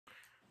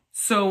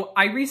So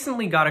I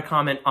recently got a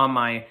comment on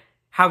my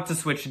how to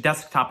switch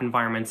desktop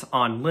environments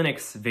on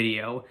Linux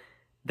video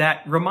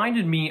that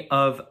reminded me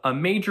of a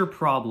major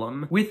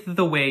problem with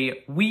the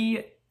way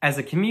we, as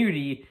a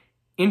community,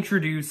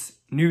 introduce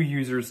new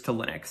users to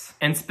Linux,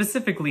 and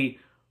specifically,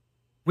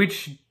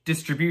 which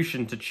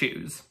distribution to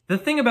choose. The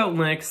thing about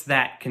Linux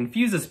that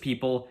confuses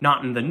people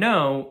not in the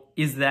know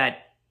is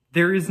that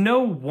there is no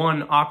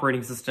one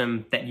operating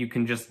system that you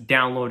can just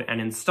download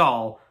and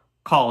install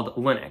called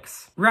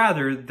Linux.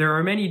 Rather, there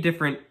are many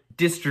different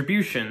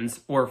distributions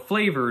or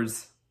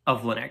flavors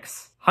of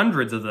Linux.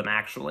 Hundreds of them,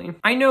 actually.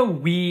 I know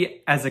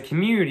we, as a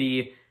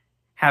community,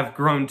 have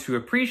grown to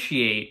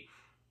appreciate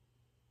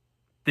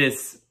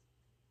this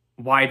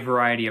wide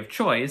variety of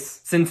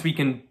choice, since we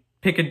can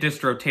pick a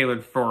distro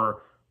tailored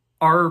for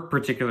our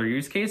particular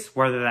use case,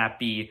 whether that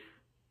be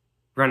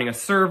running a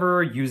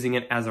server, using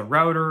it as a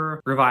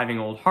router, reviving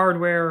old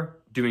hardware,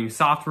 doing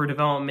software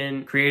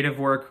development, creative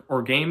work,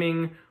 or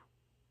gaming,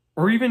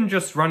 or even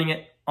just running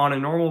it on a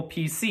normal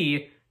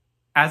PC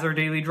as our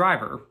daily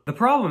driver. The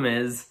problem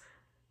is,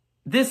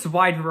 this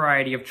wide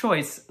variety of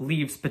choice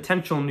leaves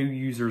potential new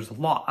users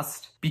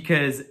lost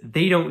because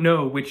they don't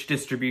know which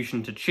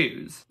distribution to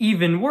choose.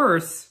 Even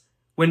worse,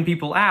 when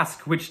people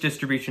ask which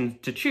distribution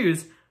to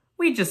choose,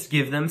 we just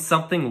give them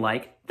something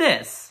like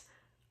this.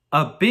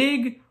 A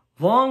big,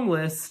 long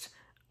list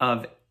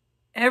of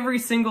every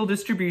single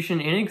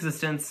distribution in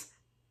existence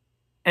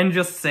and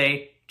just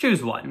say,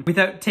 choose one,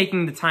 without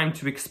taking the time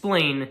to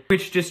explain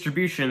which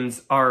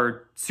distributions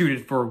are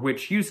suited for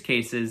which use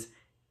cases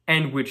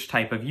and which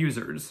type of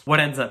users. What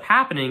ends up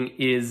happening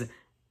is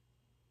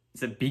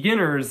that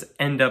beginners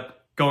end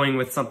up going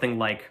with something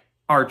like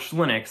Arch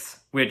Linux,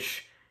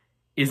 which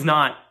is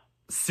not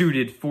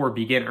suited for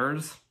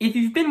beginners. If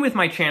you've been with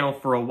my channel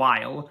for a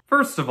while,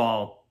 first of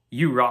all,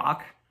 you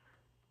rock.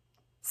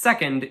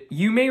 Second,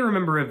 you may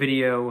remember a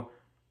video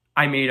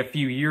I made a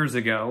few years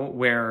ago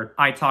where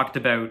I talked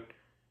about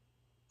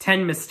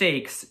 10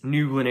 mistakes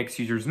new Linux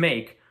users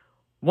make.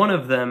 One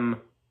of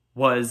them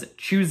was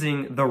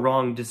choosing the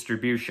wrong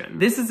distribution.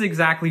 This is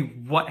exactly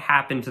what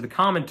happened to the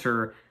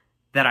commenter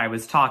that I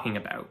was talking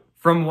about.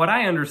 From what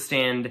I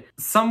understand,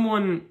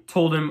 someone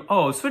told him,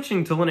 oh,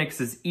 switching to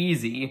Linux is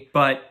easy,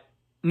 but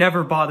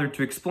never bothered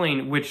to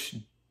explain which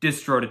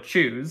distro to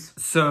choose,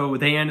 so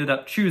they ended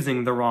up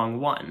choosing the wrong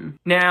one.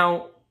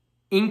 Now,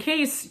 in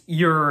case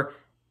you're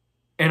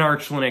an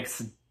Arch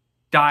Linux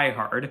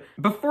diehard,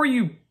 before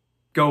you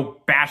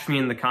go bash me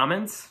in the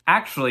comments,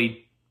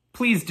 actually,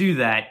 please do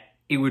that.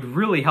 It would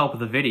really help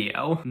the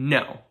video.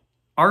 No.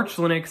 Arch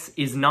Linux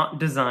is not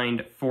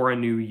designed for a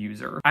new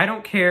user. I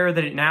don't care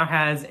that it now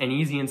has an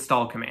easy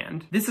install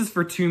command. This is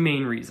for two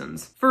main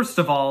reasons. First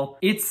of all,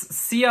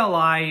 its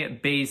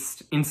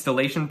CLI-based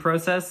installation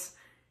process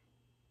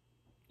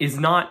is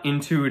not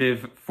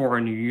intuitive for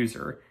a new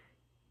user.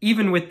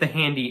 Even with the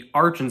handy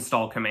Arch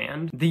install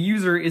command, the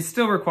user is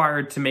still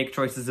required to make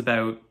choices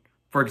about,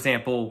 for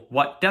example,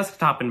 what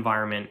desktop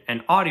environment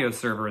and audio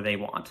server they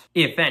want,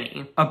 if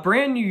any. A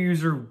brand new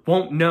user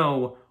won't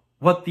know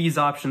what these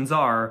options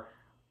are,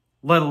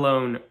 let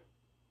alone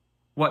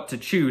what to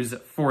choose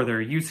for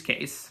their use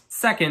case.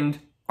 Second,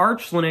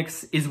 Arch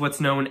Linux is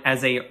what's known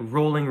as a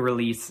rolling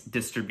release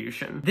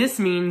distribution. This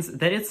means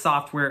that its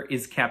software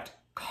is kept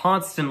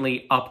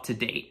constantly up to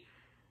date,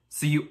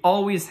 so you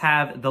always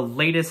have the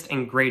latest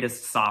and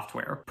greatest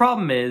software.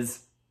 Problem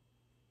is,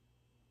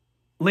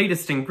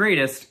 latest and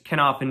greatest can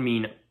often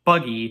mean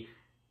buggy,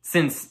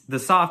 since the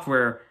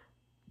software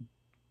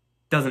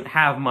doesn't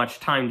have much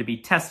time to be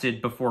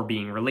tested before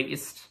being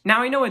released.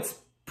 Now, I know it's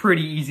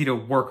pretty easy to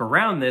work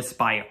around this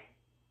by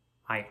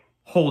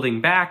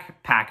holding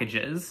back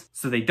packages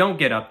so they don't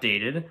get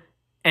updated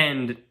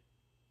and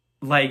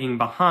lagging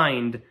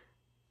behind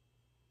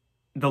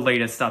the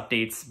latest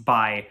updates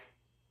by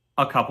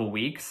a couple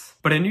weeks,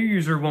 but a new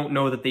user won't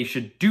know that they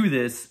should do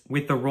this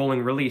with the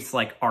rolling release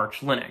like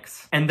Arch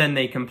Linux. And then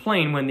they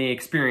complain when they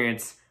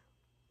experience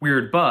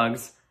weird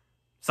bugs,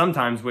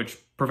 sometimes which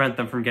prevent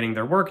them from getting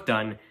their work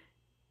done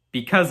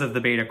because of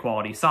the beta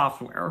quality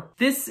software.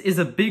 This is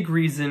a big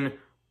reason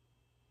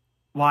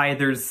why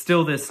there's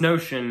still this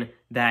notion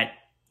that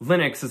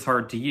Linux is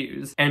hard to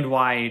use, and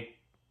why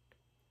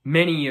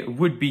many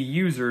would-be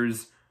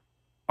users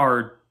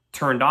are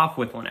turned off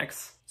with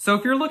Linux. So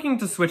if you're looking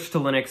to switch to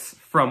Linux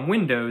from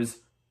Windows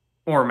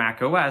or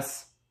Mac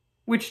OS,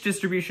 which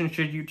distribution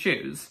should you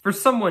choose? For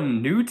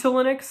someone new to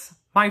Linux,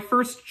 my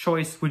first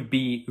choice would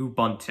be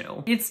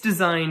Ubuntu. It's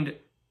designed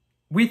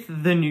with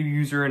the new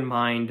user in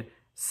mind,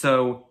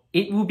 so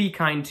it will be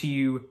kind to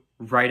you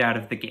right out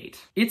of the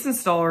gate. Its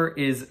installer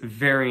is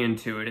very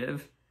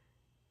intuitive.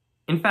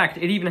 In fact,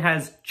 it even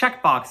has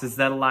checkboxes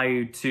that allow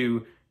you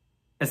to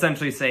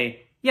essentially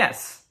say,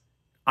 yes,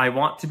 I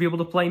want to be able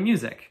to play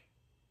music.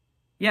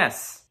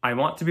 Yes, I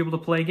want to be able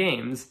to play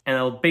games. And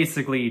it'll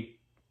basically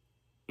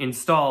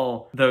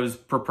install those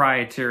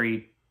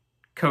proprietary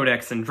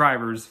codecs and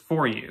drivers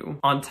for you.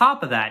 On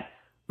top of that,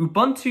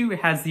 Ubuntu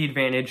has the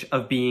advantage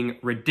of being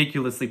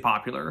ridiculously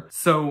popular.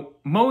 So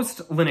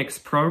most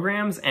Linux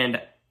programs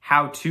and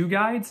how-to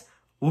guides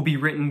will be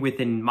written with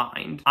in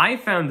mind. I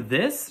found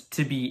this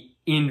to be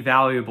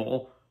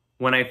invaluable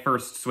when I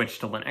first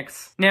switched to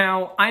Linux.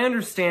 Now, I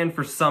understand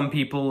for some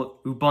people,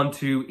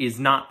 Ubuntu is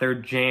not their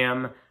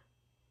jam.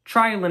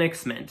 Try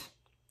Linux Mint.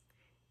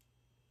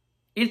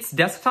 Its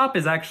desktop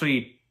is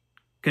actually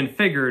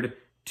configured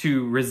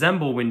to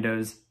resemble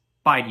Windows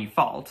by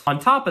default. On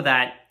top of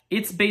that,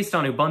 it's based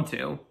on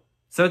Ubuntu,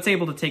 so it's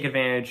able to take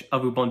advantage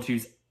of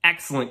Ubuntu's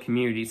excellent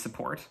community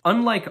support.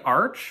 Unlike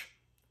Arch,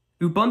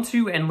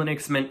 Ubuntu and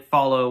Linux Mint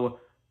follow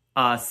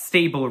a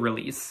stable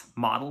release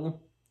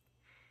model.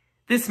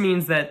 This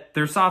means that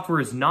their software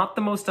is not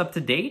the most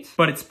up-to-date,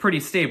 but it's pretty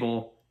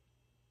stable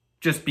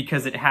just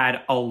because it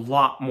had a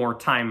lot more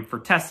time for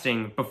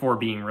testing before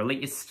being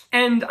released.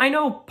 And I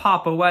know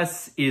Pop!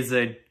 OS is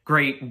a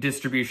great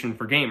distribution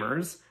for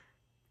gamers.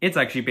 It's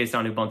actually based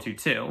on Ubuntu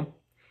too.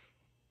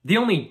 The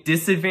only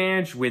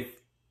disadvantage with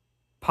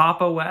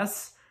Pop!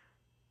 OS,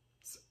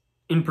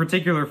 in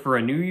particular for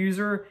a new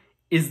user,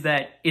 is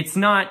that it's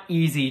not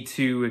easy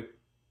to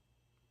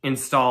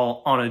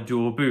install on a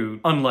dual boot,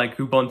 unlike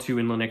Ubuntu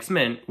and Linux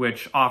Mint,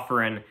 which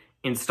offer an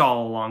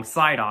install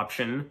alongside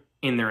option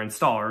in their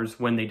installers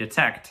when they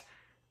detect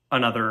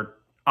another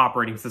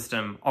operating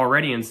system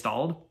already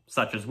installed,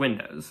 such as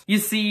Windows. You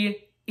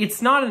see,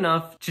 it's not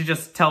enough to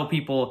just tell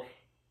people,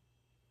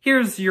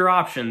 here's your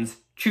options,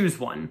 choose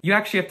one. You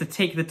actually have to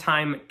take the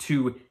time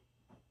to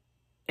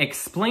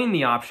explain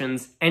the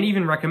options and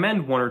even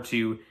recommend one or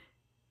two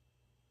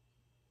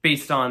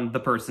based on the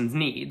person's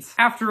needs.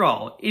 After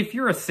all, if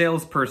you're a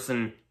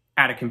salesperson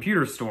at a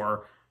computer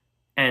store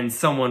and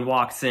someone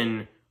walks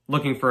in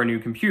looking for a new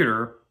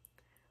computer,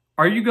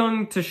 are you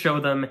going to show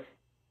them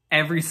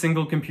every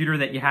single computer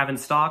that you have in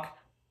stock?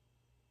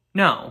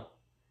 No.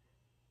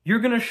 You're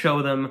going to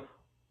show them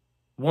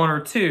one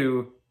or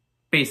two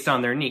based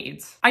on their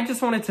needs. I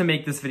just wanted to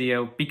make this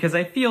video because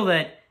I feel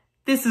that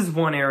this is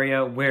one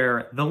area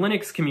where the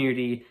Linux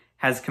community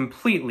has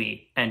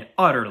completely and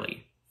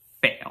utterly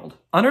failed.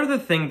 Another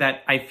thing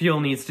that I feel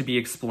needs to be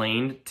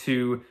explained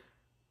to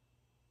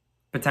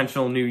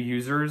potential new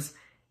users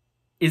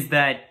is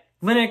that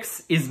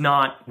Linux is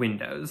not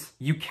Windows.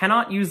 You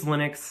cannot use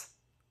Linux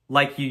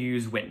like you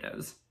use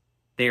Windows.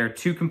 They are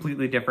two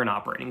completely different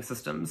operating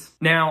systems.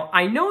 Now,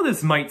 I know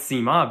this might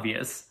seem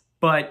obvious,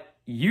 but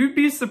you'd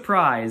be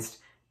surprised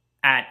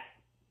at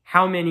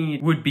how many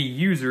would-be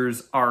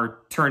users are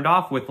turned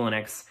off with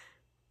Linux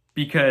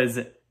because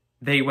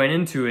they went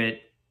into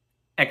it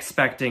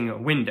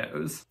expecting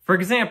Windows. For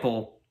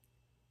example,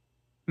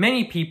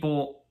 many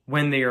people,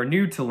 when they are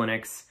new to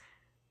Linux,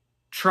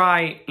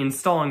 try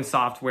installing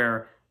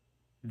software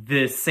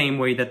the same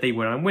way that they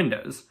would on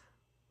Windows.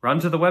 Run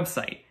to the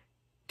website,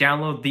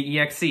 download the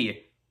exe,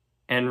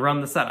 and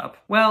run the setup.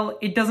 Well,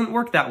 it doesn't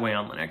work that way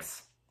on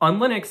Linux. On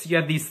Linux, you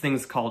have these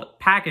things called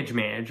package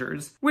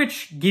managers,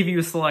 which give you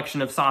a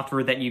selection of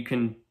software that you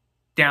can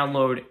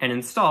download and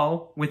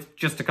install with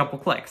just a couple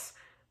clicks,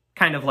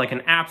 kind of like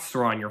an app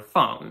store on your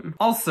phone.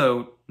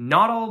 Also,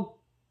 not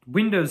all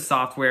Windows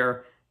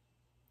software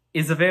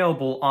is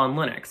available on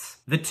Linux.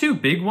 The two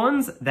big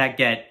ones that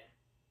get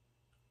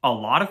a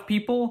lot of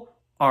people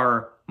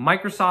are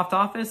Microsoft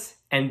Office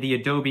and the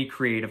Adobe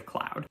Creative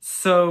Cloud.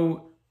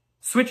 So,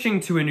 switching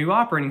to a new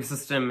operating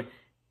system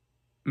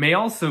may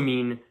also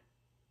mean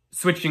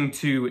switching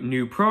to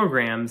new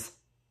programs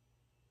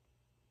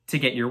to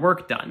get your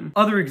work done.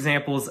 Other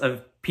examples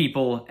of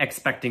people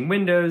expecting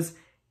Windows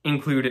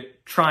include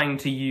trying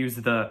to use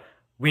the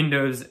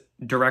Windows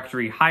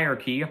directory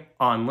hierarchy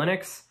on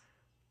Linux,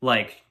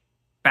 like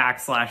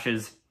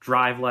backslashes,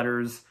 drive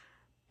letters,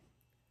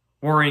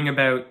 worrying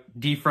about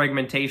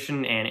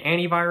defragmentation and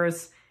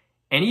antivirus,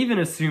 and even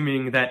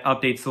assuming that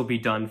updates will be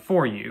done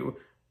for you,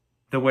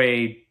 the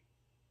way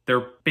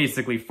they're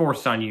basically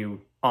forced on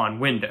you on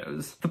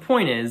Windows. The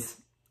point is,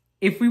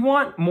 if we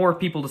want more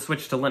people to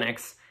switch to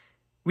Linux,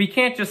 we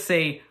can't just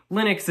say,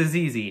 Linux is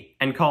easy,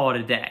 and call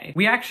it a day.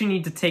 We actually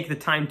need to take the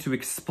time to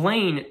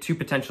explain to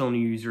potential new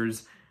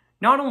users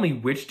not only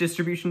which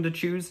distribution to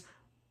choose,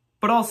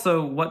 but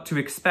also what to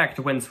expect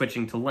when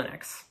switching to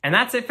Linux. And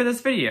that's it for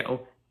this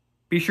video.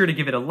 Be sure to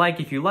give it a like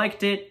if you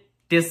liked it,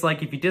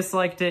 dislike if you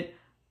disliked it,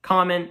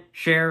 comment,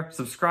 share,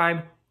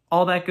 subscribe,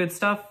 all that good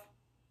stuff,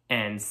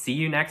 and see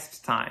you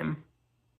next time.